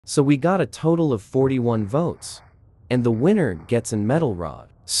So we got a total of 41 votes. And the winner gets an metal rod.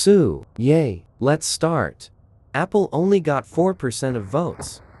 Sue, yay, let's start. Apple only got 4% of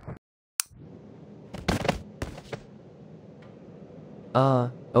votes.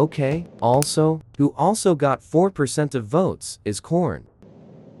 Okay, also, who also got 4% of votes is corn.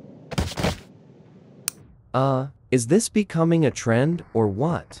 Is this becoming a trend or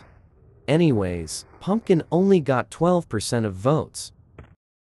what? Anyways, pumpkin only got 12% of votes.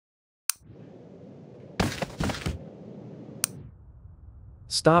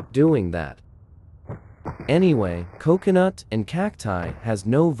 Stop doing that. Anyway, coconut and cacti has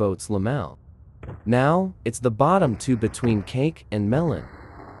no votes Lamel. Now, it's the bottom two between cake and melon.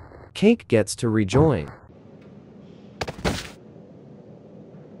 Cake gets to rejoin.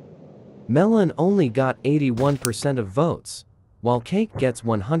 Melon only got 81% of votes, while cake gets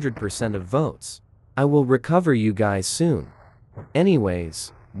 100% of votes. I will recover you guys soon.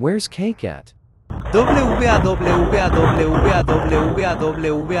 Anyways, where's cake at?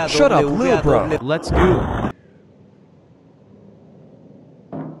 Shut up, little bro. Let's go.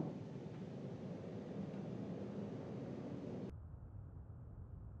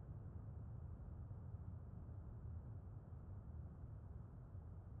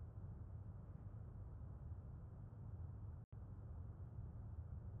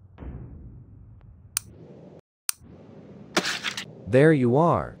 There you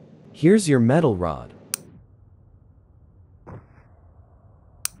are. Here's your metal rod.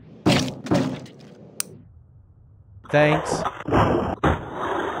 Thanks.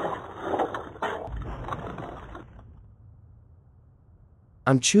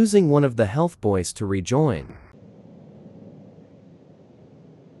 I'm choosing one of the health boys to rejoin.